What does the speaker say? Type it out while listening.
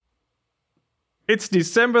It's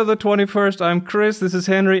December the 21st. I'm Chris, this is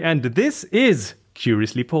Henry, and this is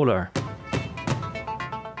Curiously Polar.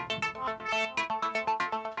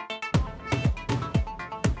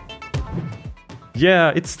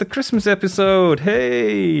 Yeah, it's the Christmas episode.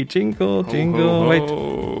 Hey, jingle, jingle. Ho,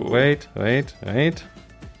 ho, ho. Wait.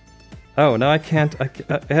 Oh, now I can't. I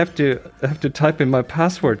have to type in my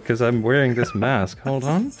password because I'm wearing this mask. Hold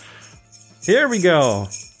on. Here we go.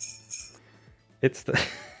 It's the.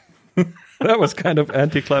 That was kind of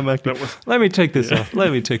anticlimactic. Let me take this off.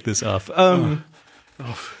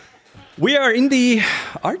 We are in the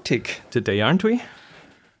Arctic today, aren't we?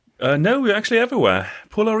 No, we're actually everywhere.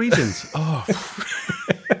 Polar regions.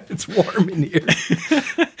 It's warm in here.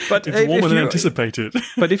 But It's warmer than anticipated.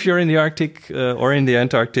 But if you're in the Arctic or in the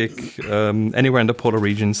Antarctic, anywhere in the polar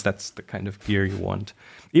regions, that's the kind of gear you want.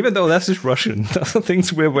 Even though that's just Russian. The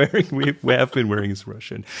things we're wearing, we have been wearing is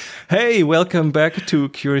Russian. Hey, welcome back to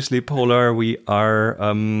Curiously Polar. We are,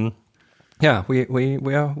 we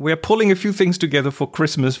are pulling a few things together for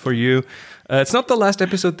Christmas for you. It's not the last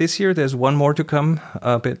episode this year. There's one more to come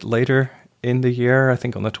a bit later in the year, I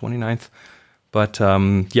think on the 29th. But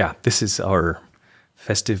this is our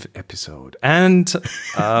festive episode. And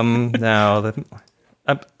now that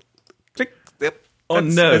click. Yep, Oh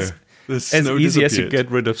no. As easy as you get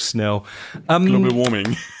rid of snow. Global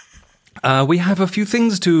warming. We have a few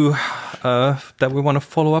things that we want to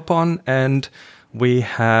follow up on, and we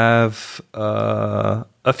have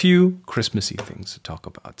a few Christmassy things to talk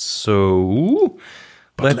about. So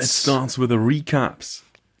let's start with the recaps.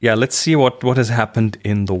 Yeah, let's see what has happened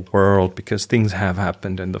in the world, because things have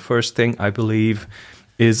happened. And the first thing, I believe,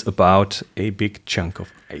 is about a big chunk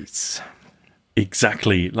of ice.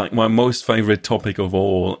 Exactly, like my most favorite topic of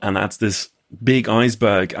all, and that's this big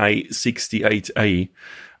iceberg, A68A.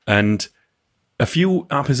 And a few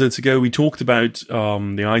episodes ago, we talked about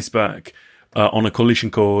the iceberg on a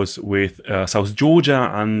collision course with South Georgia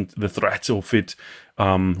and the threat of it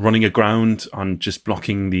running aground and just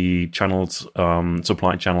blocking the channels,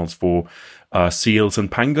 supply channels for seals and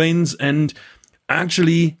penguins. And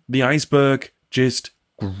actually, the iceberg just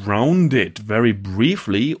grounded very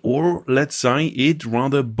briefly, or let's say it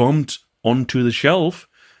rather bumped onto the shelf.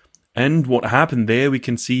 And what happened there, we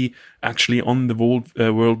can see actually on the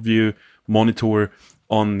Worldview monitor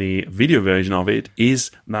on the video version of it,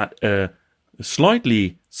 is that a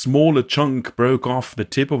slightly smaller chunk broke off the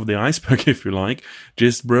tip of the iceberg, if you like,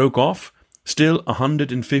 just broke off. Still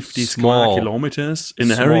 150 square kilometers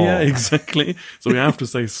in area, exactly. So we have to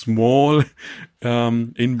say small in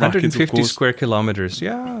brackets, 150 of course. square kilometers.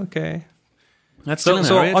 Yeah, okay. That's still an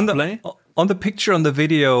area to play. On the picture, on the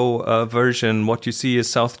video version, what you see is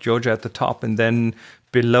South Georgia at the top, and then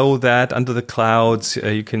below that, under the clouds,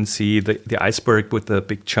 you can see the iceberg with the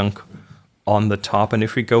big chunk on the top. And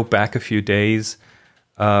if we go back a few days,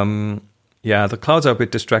 the clouds are a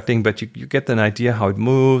bit distracting, but you get an idea how it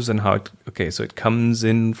moves and how so it comes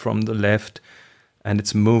in from the left and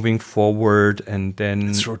it's moving forward, and then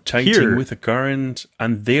it's rotating with the current,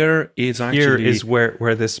 and there is actually... Here is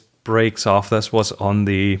where this breaks off. This was on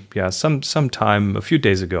the, some time, a few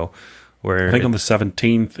days ago, where... I think on the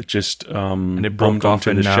 17th, it just and it broke off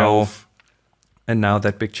onto the shelf. And now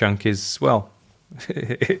that big chunk is,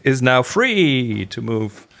 is now free to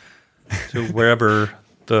move to wherever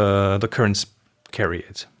the currents carry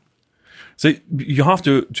it. So you have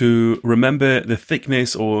to remember the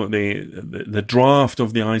thickness or the draft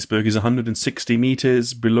of the iceberg is 160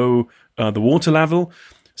 meters below the water level.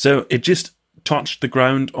 So it just touched the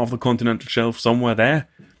ground of the continental shelf somewhere there,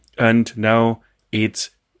 and now it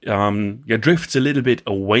drifts a little bit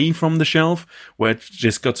away from the shelf, where it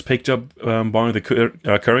just gets picked up by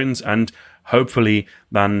the currents, and hopefully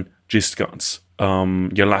then just gets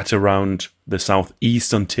latter around the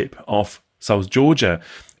southeastern tip of South Georgia.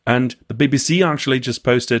 And the BBC actually just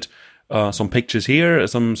posted some pictures here,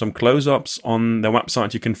 some close-ups on their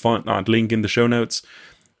website. You can find that link in the show notes,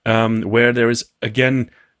 where there is, again,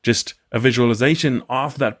 just a visualization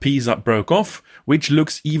of that piece that broke off, which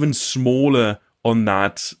looks even smaller on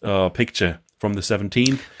that picture from the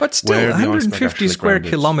 17th. But still, 150 square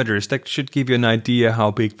kilometers, that should give you an idea how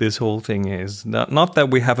big this whole thing is. Not that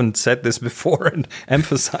we haven't said this before and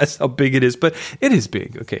emphasized how big it is, but it is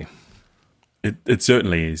big, okay. It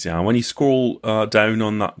certainly is, yeah. When you scroll down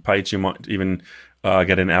on that page, you might even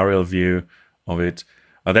get an aerial view of it.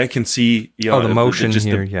 They can see the motion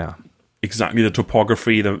here, exactly, the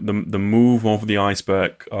topography, the move of the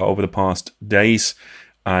iceberg over the past days,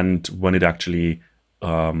 and when it actually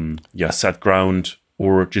set ground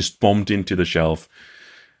or just bumped into the shelf.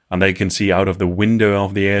 And they can see out of the window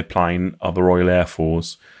of the airplane of the Royal Air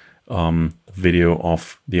Force video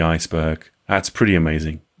of the iceberg That's pretty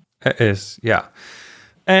amazing. It is, yeah.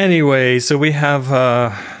 Anyway, so we have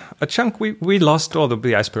a chunk. We lost, or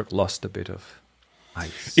the iceberg lost a bit of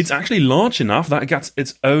ice. It's actually large enough that it gets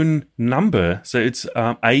its own number. So it's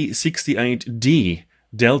A68D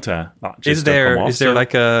delta. Is there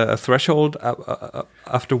like a threshold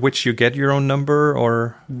after which you get your own number,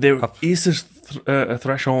 or there is a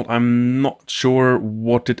threshold? I'm not sure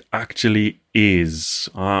what it actually is.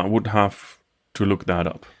 I would have to look that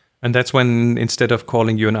up. And that's when, instead of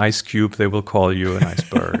calling you an ice cube, they will call you an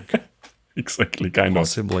iceberg. Exactly, kind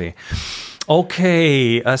Possibly.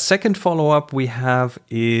 Okay, a second follow-up we have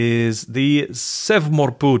is the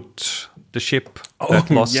Sevmorput, the ship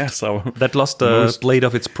that lost a blade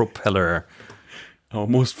of its propeller. Our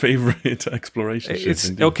most favorite exploration ship.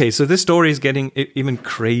 Okay, so this story is getting even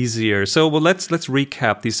crazier. So let's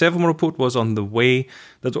recap. The Sevmorput was on the way,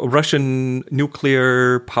 the Russian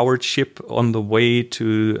nuclear-powered ship on the way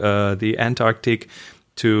to the Antarctic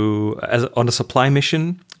on a supply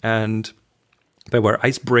mission, and there were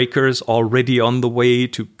icebreakers already on the way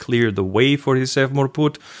to clear the way for the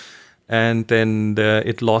Sevmorput, and then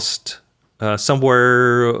it lost.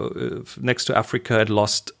 Somewhere next to Africa, it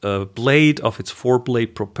lost a blade of its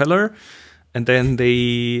 4-blade propeller. And then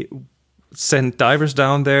they sent divers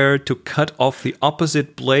down there to cut off the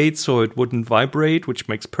opposite blade so it wouldn't vibrate, which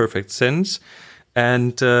makes perfect sense.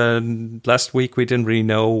 And last week, we didn't really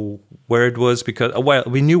know where it was because,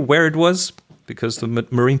 we knew where it was because the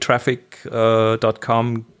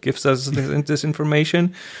marinetraffic.com gives us this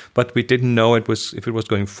information, but we didn't know if it was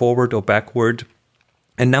going forward or backward.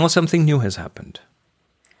 And now something new has happened.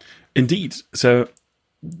 Indeed. So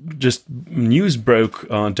just news broke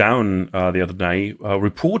down the other day,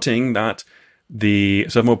 reporting that the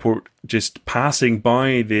Sevmorput, just passing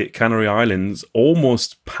by the Canary Islands,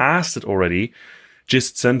 almost past it already,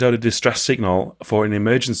 just sent out a distress signal for an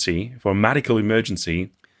emergency, for a medical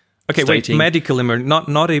emergency. Okay, medical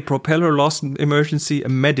emergency, not a propeller loss emergency, a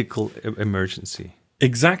medical emergency.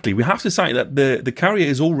 Exactly. We have to say that the carrier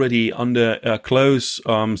is already under close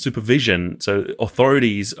supervision. So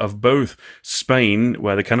authorities of both Spain,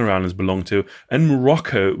 where the Canary Islands belong to, and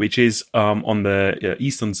Morocco, which is on the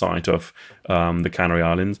eastern side of the Canary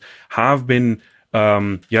Islands, have been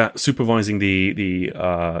supervising the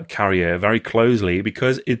carrier very closely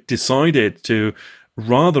because it decided to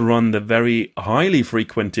rather run the very highly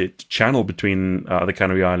frequented channel between the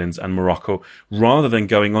Canary Islands and Morocco, rather than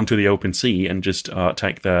going onto the open sea and just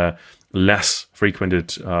take the less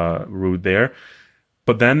frequented route there.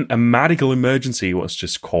 But then a medical emergency was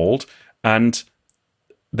just called, and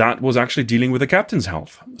that was actually dealing with the captain's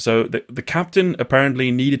health. So the captain apparently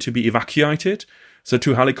needed to be evacuated. So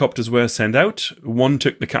 2 helicopters were sent out. One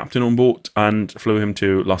took the captain on board and flew him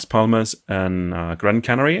to Las Palmas and Gran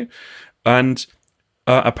Canaria. And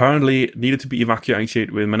apparently needed to be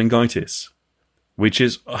evacuated with meningitis, which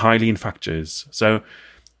is highly infectious. So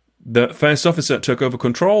the first officer took over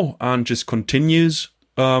control and just continues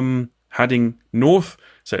heading north.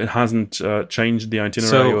 So it hasn't changed the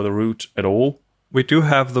itinerary or the route at all. We do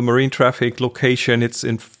have the marine traffic location. It's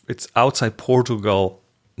outside Portugal,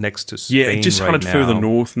 next to Spain. Yeah, it just right headed now. further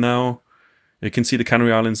north now. You can see the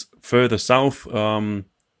Canary Islands further south.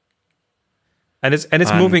 And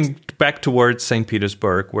it's moving back towards St.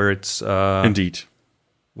 Petersburg, where its indeed,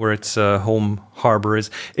 where its home harbor is.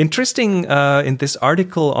 Interesting in this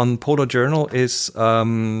article on Polo Journal is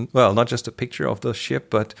not just a picture of the ship,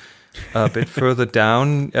 but a bit further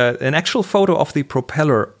down, an actual photo of the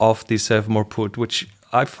propeller of the Sevmorput, which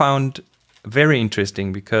I found very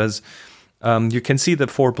interesting because you can see the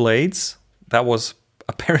 4 blades. That was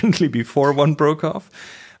apparently before one broke off,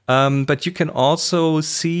 but you can also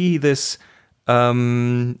see this.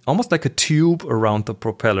 Almost like a tube around the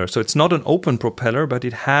propeller. So it's not an open propeller, but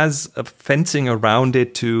it has a fencing around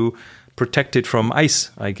it to protect it from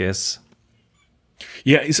ice, I guess.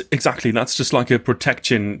 Yeah, exactly. That's just like a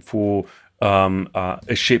protection for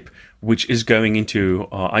a ship which is going into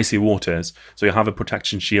icy waters. So you have a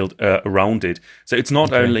protection shield around it. So it's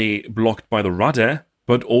not only blocked by the rudder,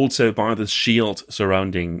 but also by the shield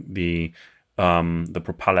surrounding the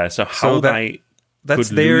propeller. That's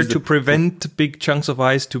there to prevent big chunks of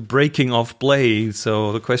ice to breaking off blades.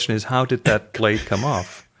 So the question is, how did that blade come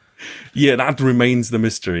off? Yeah, that remains the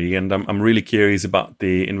mystery, and I'm really curious about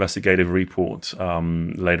the investigative report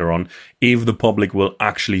later on. If the public will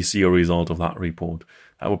actually see a result of that report,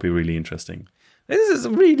 that would be really interesting. This is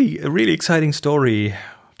a really exciting story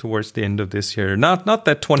towards the end of this year. Not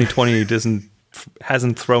that 2020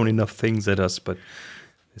 hasn't thrown enough things at us, but.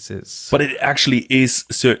 But it actually is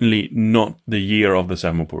certainly not the year of the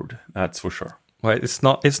Sevmorput, that's for sure. Well, it's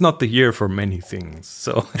not the year for many things.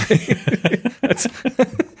 So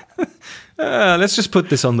let's just put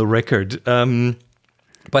this on the record.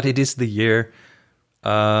 But it is the year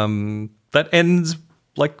that ends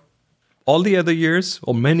like all the other years,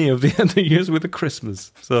 or many of the other years, with a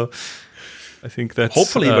Christmas. So I think that's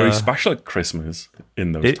hopefully a very special Christmas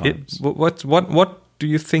in those times. What do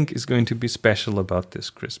you think is going to be special about this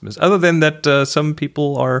Christmas, other than that some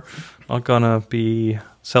people are not gonna be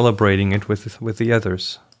celebrating it with the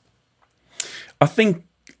others? I think,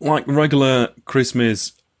 like regular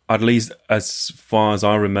Christmas, at least as far as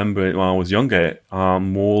I remember it when I was younger, are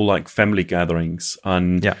more like family gatherings.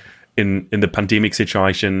 And in the pandemic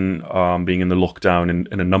situation, being in the lockdown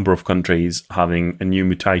in a number of countries, having a new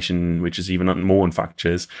mutation, which is even more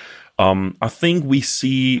infectious, I think we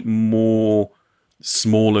see more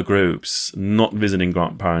smaller groups, not visiting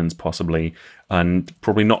grandparents possibly, and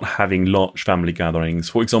probably not having large family gatherings.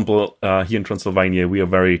 For example, here in Transylvania, we are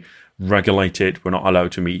very regulated. We're not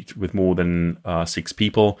allowed to meet with more than 6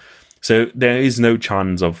 people. So there is no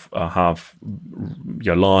chance of have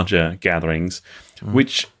larger gatherings,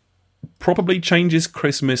 which probably changes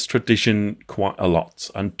Christmas tradition quite a lot.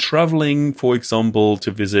 And traveling, for example,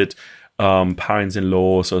 to visit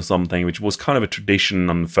parents-in-laws or something, which was kind of a tradition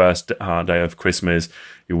on the first day of Christmas.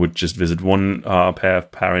 You would just visit one pair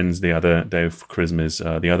of parents, the other day of Christmas,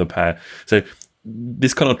 the other pair. So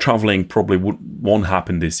this kind of traveling probably won't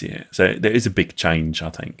happen this year. So there is a big change, I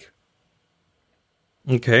think.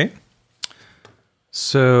 Okay.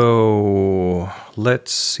 So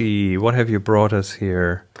let's see. What have you brought us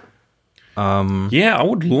here? I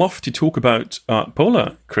would love to talk about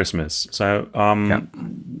Polar Christmas. So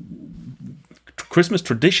Christmas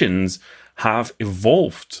traditions have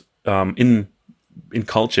evolved in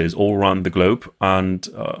cultures all around the globe, and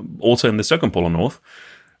also in the circumpolar north,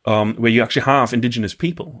 where you actually have indigenous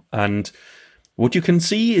people. And what you can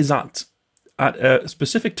see is that at a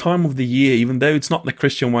specific time of the year, even though it's not the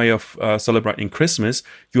Christian way of celebrating Christmas,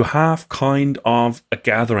 you have kind of a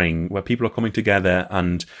gathering where people are coming together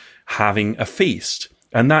and having a feast.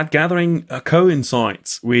 And that gathering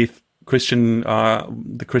coincides with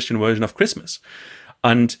the Christian version of Christmas.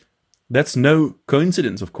 And that's no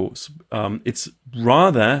coincidence, of course. It's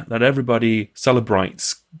rather that everybody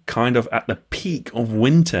celebrates kind of at the peak of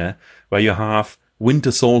winter, where you have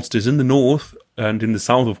winter solstice in the north, and in the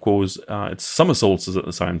south, of course, it's summer solstice at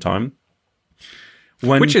the same time.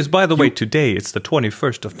 Which is, by the way, today. It's the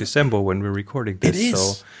 21st of December when we're recording this. It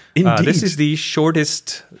is. So Indeed. this is the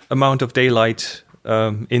shortest amount of daylight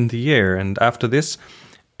in the year. And after this,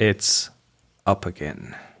 it's up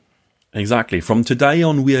again. Exactly. From today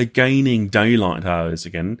on, we are gaining daylight hours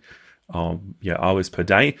again. Hours per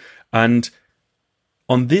day. And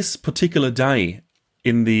on this particular day,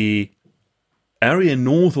 in the area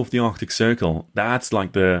north of the Arctic Circle, that's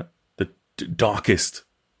like the darkest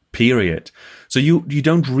period. So you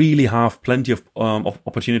don't really have plenty of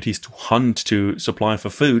opportunities to hunt, to supply for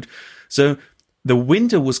food. So the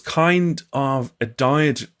winter was kind of a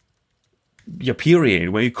diet period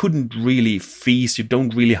where you couldn't really feast. You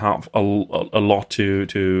don't really have a lot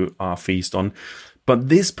to feast on. But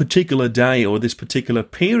this particular day, or this particular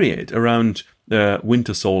period around the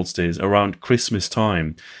winter solstice, around Christmas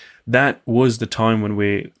time, that was the time when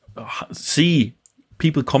we see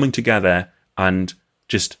people coming together and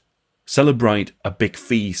just celebrate a big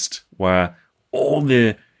feast where all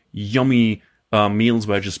the yummy meals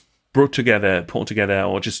were just brought together, put together,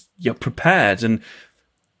 or just prepared, and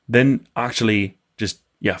then actually just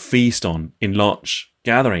feast on in large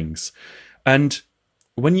gatherings. And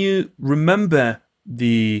when you remember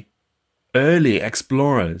the early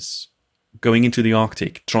explorers going into the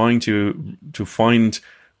Arctic, trying to find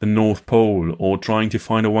the North Pole, or trying to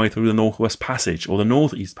find a way through the Northwest Passage or the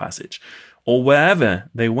Northeast Passage, or wherever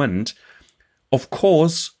they went, of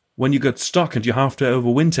course, when you get stuck and you have to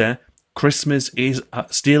overwinter, Christmas is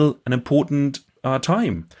still an important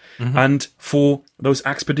time. Mm-hmm. And for those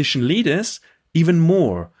expedition leaders, even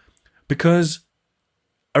more. Because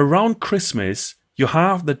around Christmas, you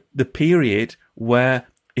have the period where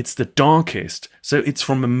it's the darkest. So it's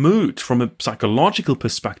from a psychological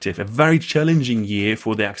perspective, a very challenging year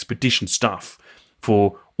for the expedition staff,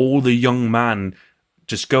 for all the young men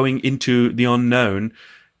just going into the unknown,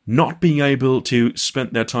 not being able to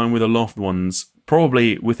spend their time with their loved ones,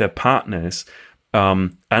 probably with their partners,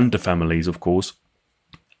 and the families, of course.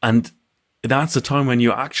 And that's the time when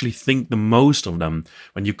you actually think the most of them,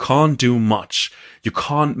 when you can't do much, you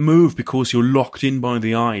can't move because you're locked in by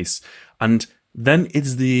the ice. And then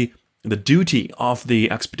it's the duty of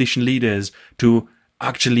the expedition leaders to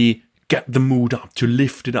actually get the mood up, to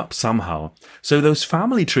lift it up somehow. So those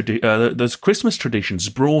those Christmas traditions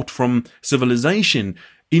brought from civilization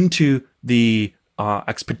into the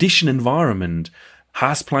expedition environment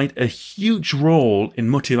has played a huge role in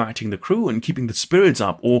motivating the crew and keeping the spirits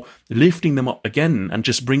up, or lifting them up again and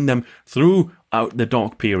just bring them throughout the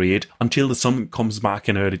dark period until the sun comes back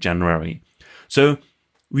in early January. So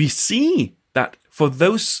we see that for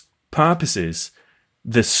those purposes,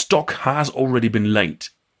 the stock has already been laid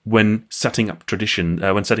when setting up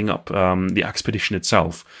the expedition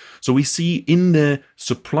itself. So we see in the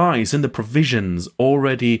supplies, in the provisions,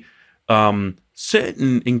 already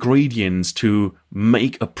certain ingredients to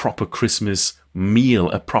make a proper Christmas meal,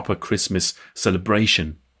 a proper Christmas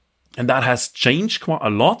celebration. And that has changed quite a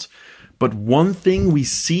lot. But one thing we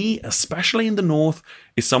see, especially in the north,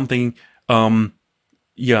 is something, the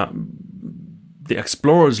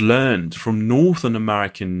explorers learned from Northern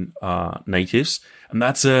American natives, and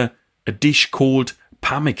that's a dish called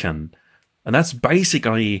pemmican. And that's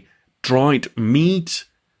basically dried meat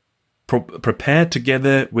prepared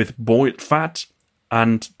together with boiled fat,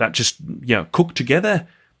 and that just cooked together.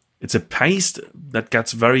 It's a paste that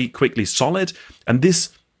gets very quickly solid, and this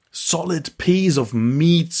solid piece of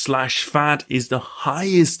meat / fat is the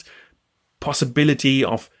highest possibility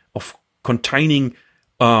of containing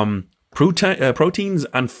proteins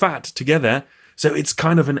and fat together. So it's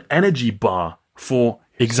kind of an energy bar for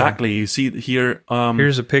exactly. You see here.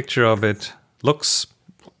 Here's a picture of it. Looks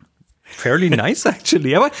fairly nice,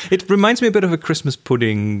 actually. It reminds me a bit of a Christmas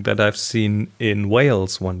pudding that I've seen in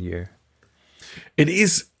Wales one year. It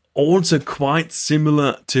is also quite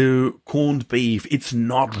similar to corned beef. It's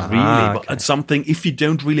not really, but it's something, if you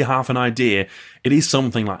don't really have an idea, it is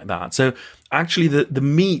something like that. So actually the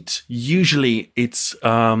meat, usually it's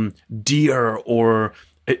deer, or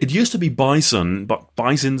it used to be bison, but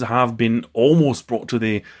bisons have been almost brought to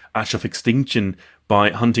the edge of extinction by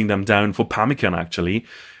hunting them down for pemmican, actually.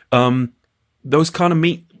 Those kind of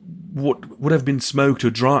meat would have been smoked or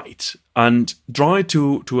dried, and dried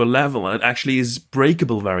to a level that actually is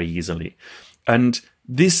breakable very easily. And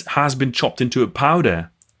this has been chopped into a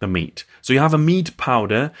powder, the meat. So you have a meat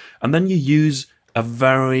powder, and then you use a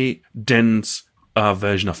very dense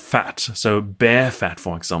version of fat. So bear fat,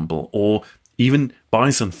 for example, or even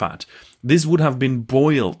bison fat. This would have been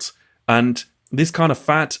boiled, and this kind of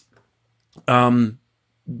fat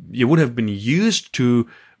you would have been used to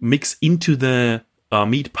mix into the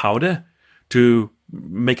meat powder to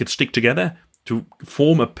make it stick together, to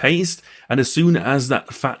form a paste. And as soon as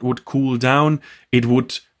that fat would cool down, it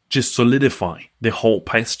would just solidify the whole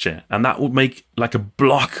pasture, and that would make like a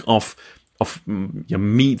block of your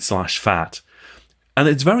meat / fat. And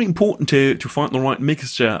it's very important to find the right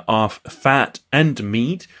mixture of fat and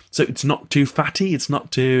meat, so it's not too fatty, it's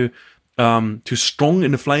not too strong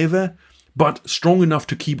in the flavor, but strong enough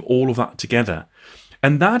to keep all of that together.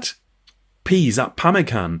 And that piece, that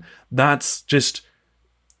pemmican, that's just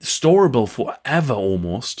storable forever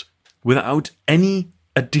almost, without any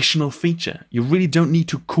additional feature. You really don't need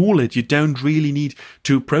to cool it. You don't really need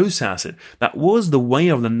to process it. That was the way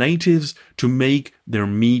of the natives to make their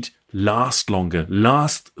meat last longer,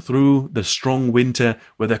 last through the strong winter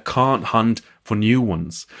where they can't hunt for new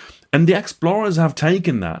ones. And the explorers have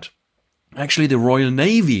taken that. Actually, the Royal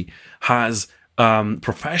Navy has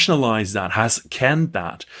professionalized that, has canned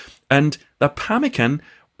that. And the pemmican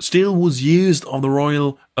still was used on the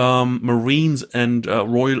Royal Marines and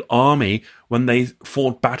Royal Army when they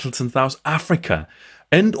fought battles in South Africa.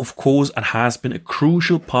 And of course, it has been a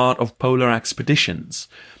crucial part of polar expeditions.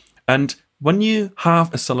 And when you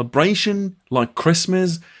have a celebration like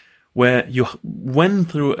Christmas, where you went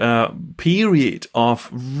through a period of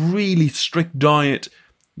really strict diet,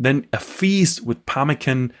 then a feast with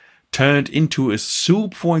pemmican turned into a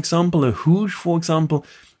soup, for example, a hoosh, for example,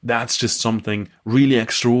 that's just something really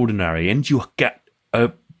extraordinary. And you get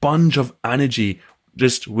a bunch of energy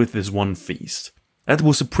just with this one feast. That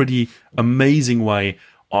was a pretty amazing way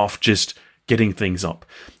of just getting things up.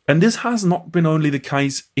 And this has not been only the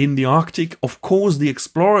case in the Arctic. Of course, the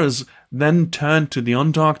explorers then turned to the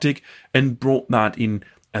Antarctic and brought that in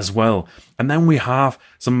as well. And then we have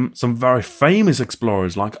some very famous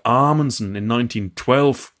explorers like Amundsen in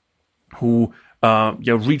 1912, who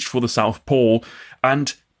reached for the South Pole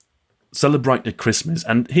and celebrated Christmas.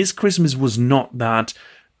 And his Christmas was not that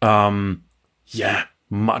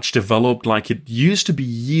much developed like it used to be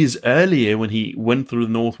years earlier when he went through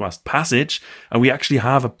the Northwest Passage. And we actually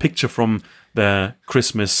have a picture from the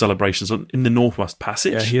Christmas celebrations in the Northwest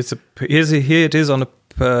Passage. Yeah, here it is on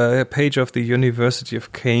a page of the University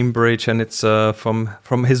of Cambridge, and it's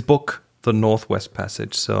from his book, The Northwest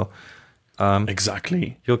Passage. So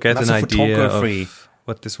Exactly. You'll get That's an a idea photography. of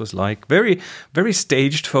what this was like. Very, very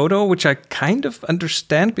staged photo, which I kind of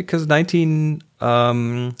understand because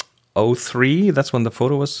 1903, that's when the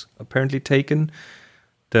photo was apparently taken.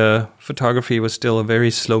 The photography was still a very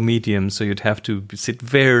slow medium, so you'd have to sit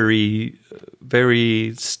very,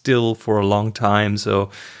 very still for a long time. So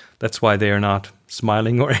that's why they are not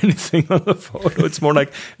smiling or anything on the photo. It's more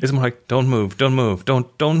like don't move, don't move,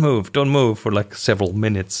 don't move for like several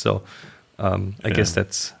minutes. So I guess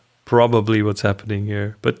that's probably what's happening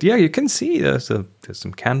here. But yeah, you can see there's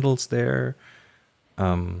some candles there.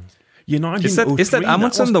 Is Is that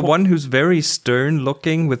Amundsen the one who's very stern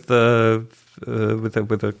looking with the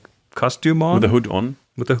with a costume on, with the hood on?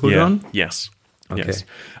 With the hood on? Yes. Okay. Yes.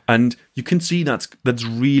 And you can see that's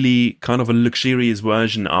really kind of a luxurious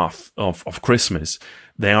version of Christmas.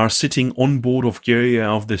 They are sitting on board of Gurria,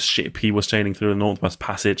 of this ship he was sailing through the Northwest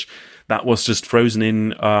Passage that was just frozen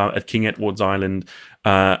in at King Edward's Island,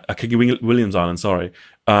 King William's Island, sorry.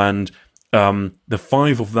 And the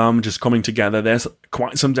five of them just coming together. There's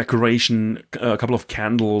quite some decoration, a couple of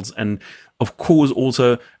candles, and of course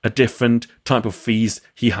also a different type of feast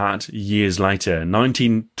he had years later.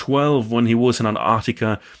 1912, when he was in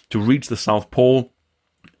Antarctica to reach the South Pole.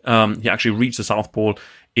 He actually reached the South Pole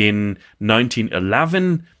in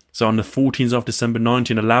 1911. So on the 14th of December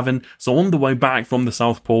 1911. So on the way back from the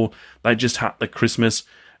South Pole, they just had the Christmas.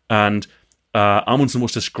 And Amundsen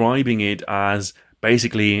was describing it as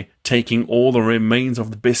basically taking all the remains of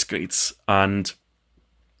the biscuits and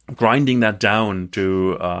grinding that down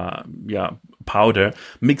to powder,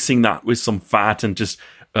 mixing that with some fat and just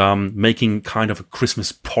making kind of a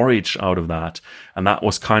Christmas porridge out of that. And that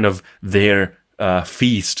was kind of their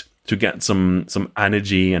feast to get some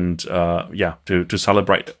energy and to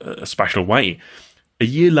celebrate a special way. A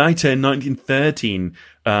year later, in 1913,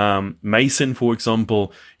 Mason, for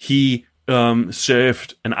example, he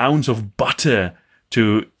served an ounce of butter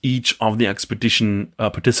to each of the expedition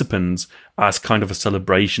participants as kind of a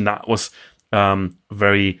celebration. That was a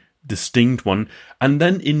very distinct one. And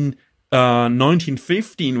then in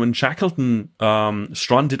 1915, when Shackleton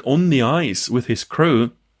stranded on the ice with his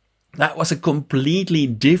crew, that was a completely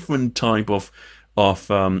different type of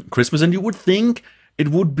Christmas. And you would think it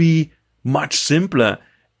would be much simpler.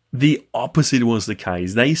 The opposite was the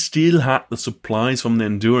case. They still had the supplies from the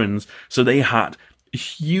Endurance, so they had a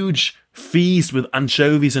huge feast with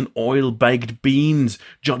anchovies and oil-baked beans,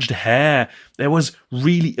 judged hare. There was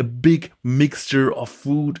really a big mixture of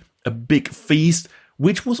food, a big feast,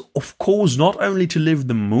 which was, of course, not only to lift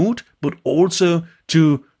the mood, but also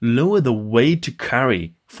to lower the weight to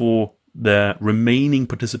carry for the remaining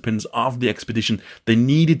participants of the expedition. They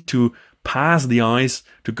needed to pass the ice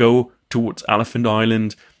to go towards Elephant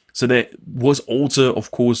Island. So there was also,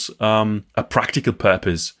 of course, a practical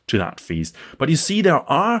purpose to that feast. But you see, there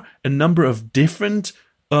are a number of different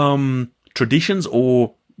traditions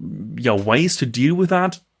or ways to deal with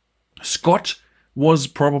that. Scott was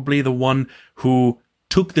probably the one who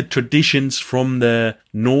took the traditions from the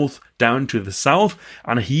north down to the south,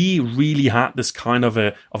 and he really had this kind of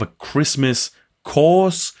a Christmas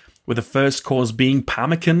course, with the first course being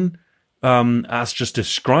pemmican, as just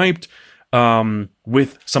described,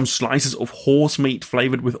 with some slices of horse meat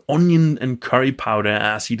flavored with onion and curry powder,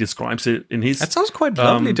 as he describes it in his... That sounds quite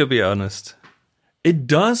lovely, to be honest. It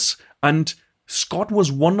does, and Scott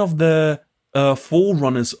was one of the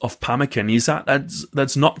forerunners of pemmican. He said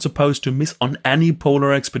that's not supposed to miss on any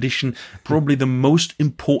polar expedition, probably the most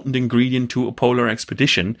important ingredient to a polar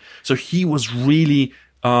expedition. So he was really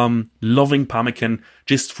loving pemmican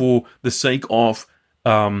just for the sake of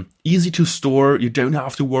easy to store. You don't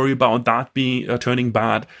have to worry about that being turning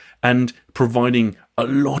bad, and providing a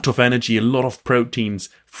lot of energy, a lot of proteins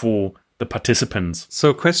for the participants.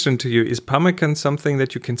 So, question to you: is pemmican something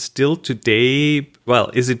that you can still today?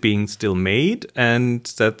 Well, is it being still made? And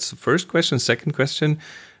that's the first question. Second question: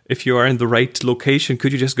 if you are in the right location,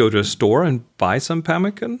 could you just go to a store and buy some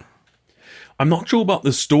pemmican? I'm not sure about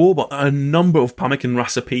the store, but there are a number of pemmican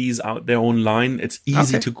recipes out there online. It's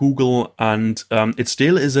easy to Google, and it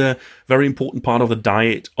still is a very important part of the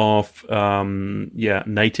diet of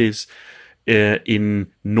natives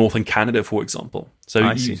in northern Canada, for example.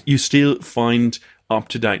 So you still find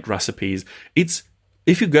up-to-date recipes.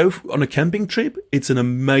 If you go on a camping trip, it's an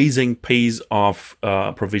amazing piece of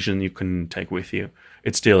provision you can take with you.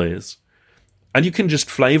 It still is. And you can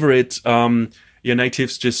just flavor it.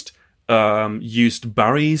 Natives just used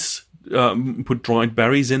berries, put dried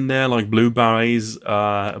berries in there, like blueberries,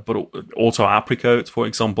 but also apricots, for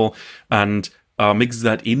example, and mix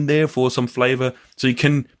that in there for some flavor. So you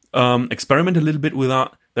can experiment a little bit with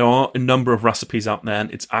that. There are a number of recipes out there, and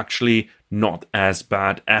it's actually not as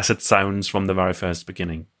bad as it sounds from the very first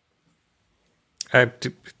beginning.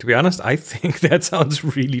 To be honest, I think that sounds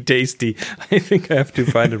really tasty. I think I have to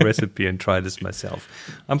find a recipe and try this myself.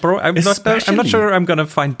 I'm not sure I'm gonna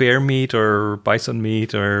find bear meat or bison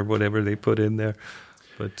meat or whatever they put in there,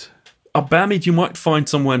 but a bear meat you might find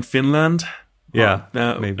somewhere in Finland.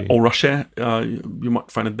 Maybe. Or Russia, you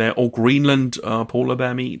might find it there. Or Greenland, polar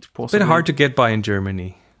bear meat, possibly. Bit hard to get by in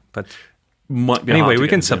Germany, but might be anyway, hard to we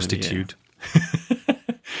get can in Germany, substitute.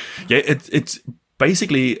 Yeah, it's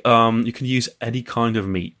basically you can use any kind of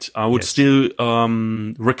meat. I would still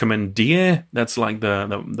recommend deer. That's like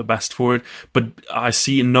the best for it. But I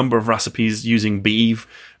see a number of recipes using beef,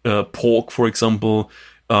 pork, for example.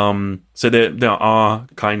 So there are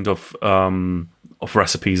kind of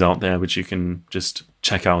recipes out there which you can just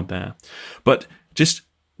check out there. But just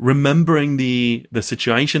remembering the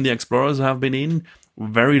situation the explorers have been in,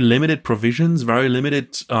 very limited provisions, very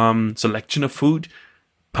limited selection of food,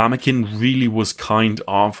 pemmican really was kind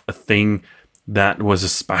of a thing that was a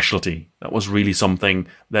specialty. That was really something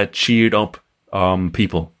that cheered up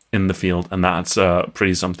people in the field, and that's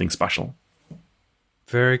pretty something special.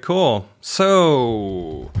 Very cool.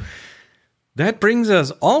 So that brings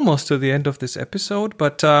us almost to the end of this episode,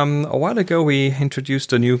 but a while ago we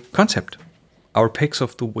introduced a new concept, our picks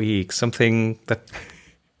of the week, something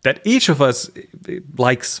that each of us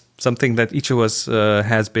likes, something that each of us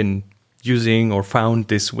has been using or found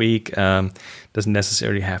this week. Doesn't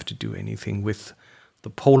necessarily have to do anything with the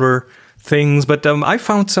polar things, but I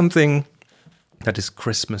found something that is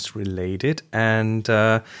Christmas related, and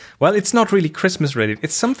well, it's not really Christmas related.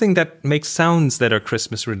 It's something that makes sounds that are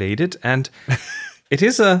Christmas related, and it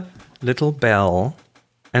is a little bell.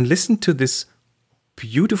 And listen to this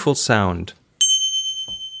beautiful sound,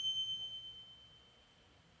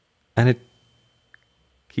 and it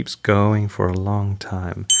keeps going for a long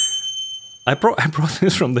time. I brought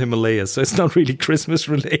this from the Himalayas, so it's not really Christmas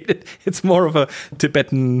related. It's more of a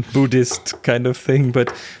Tibetan Buddhist kind of thing,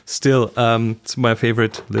 but still, it's my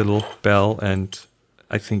favorite little bell, and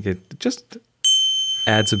I think it just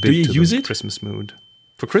adds a bit to the Christmas mood.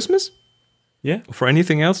 For Christmas? Yeah. For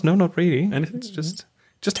anything else? No, not really. Anything? It's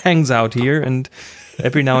just hangs out here, and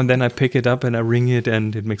every now and then I pick it up and I ring it,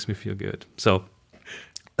 and it makes me feel good. So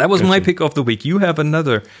that was my pick of the week. You have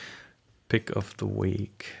another pick of the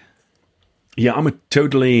week. Yeah, I'm a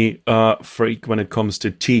totally freak when it comes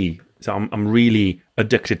to tea. So I'm really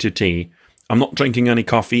addicted to tea. I'm not drinking any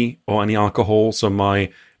coffee or any alcohol, so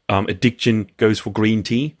my addiction goes for green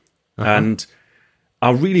tea. Uh-huh. And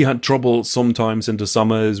I really had trouble sometimes in the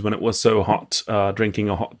summers when it was so hot, drinking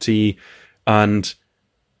a hot tea. And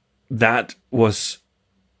that was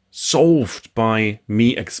solved by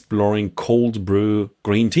me exploring cold brew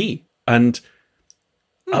green tea. And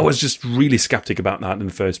I was just really skeptic about that in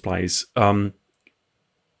the first place. You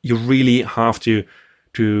really have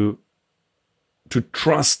to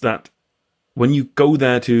trust that when you go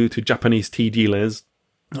there to Japanese tea dealers,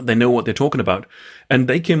 they know what they're talking about. And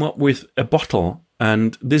they came up with a bottle,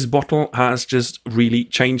 and this bottle has just really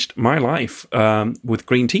changed my life with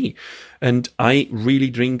green tea. And I really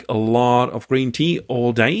drink a lot of green tea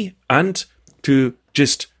all day, and to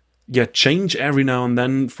just change every now and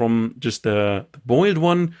then from just the boiled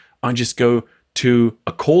one, I just go to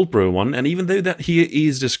a cold brew one. And even though that here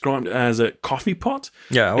is described as a coffee pot,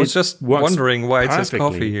 I was just wondering why it says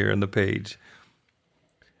coffee here on the page.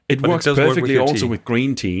 It works perfectly also with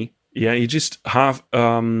green tea. Yeah, you just have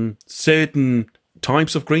certain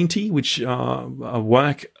types of green tea which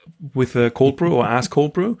work with a cold brew or as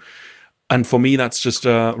cold brew. And for me, that's just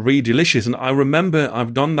really delicious. And I remember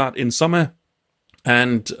I've done that in summer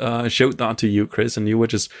and showed that to you, Chris, and you were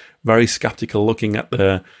just very skeptical looking at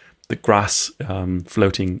the grass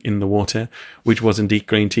floating in the water, which was indeed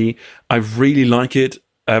green tea. I really like it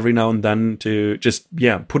every now and then to just,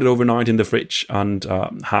 put it overnight in the fridge and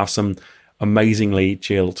have some amazingly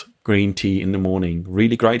chilled green tea in the morning.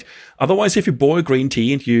 Really great. Otherwise, if you boil green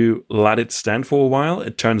tea and you let it stand for a while,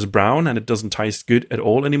 it turns brown and it doesn't taste good at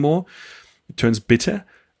all anymore. It turns bitter.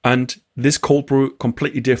 And this cold brew,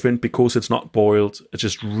 completely different because it's not boiled. It's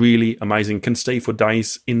just really amazing. Can stay for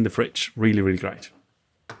days in the fridge. Really, really great.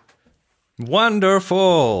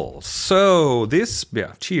 Wonderful. So this,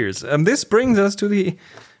 cheers. This brings us to the,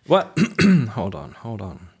 what? Hold on.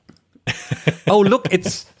 Oh, look,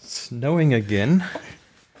 it's snowing again.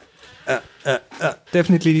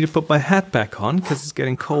 Definitely need to put my hat back on because it's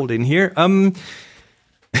getting cold in here.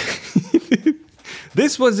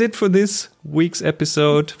 This was it for this week's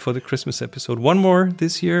episode, for the Christmas episode. One more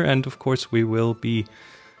this year, and of course we will be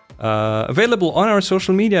Available on our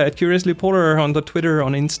social media at Curiously Polar, on the Twitter,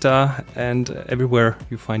 on Insta, and everywhere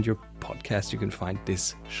you find your podcast, you can find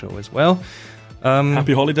this show as well.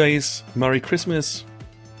 Happy holidays. Merry Christmas.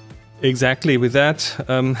 Exactly. With that,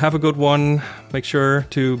 have a good one. Make sure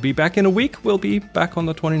to be back in a week. We'll be back on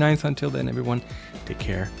the 29th. Until then, everyone, take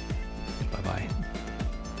care. Bye-bye.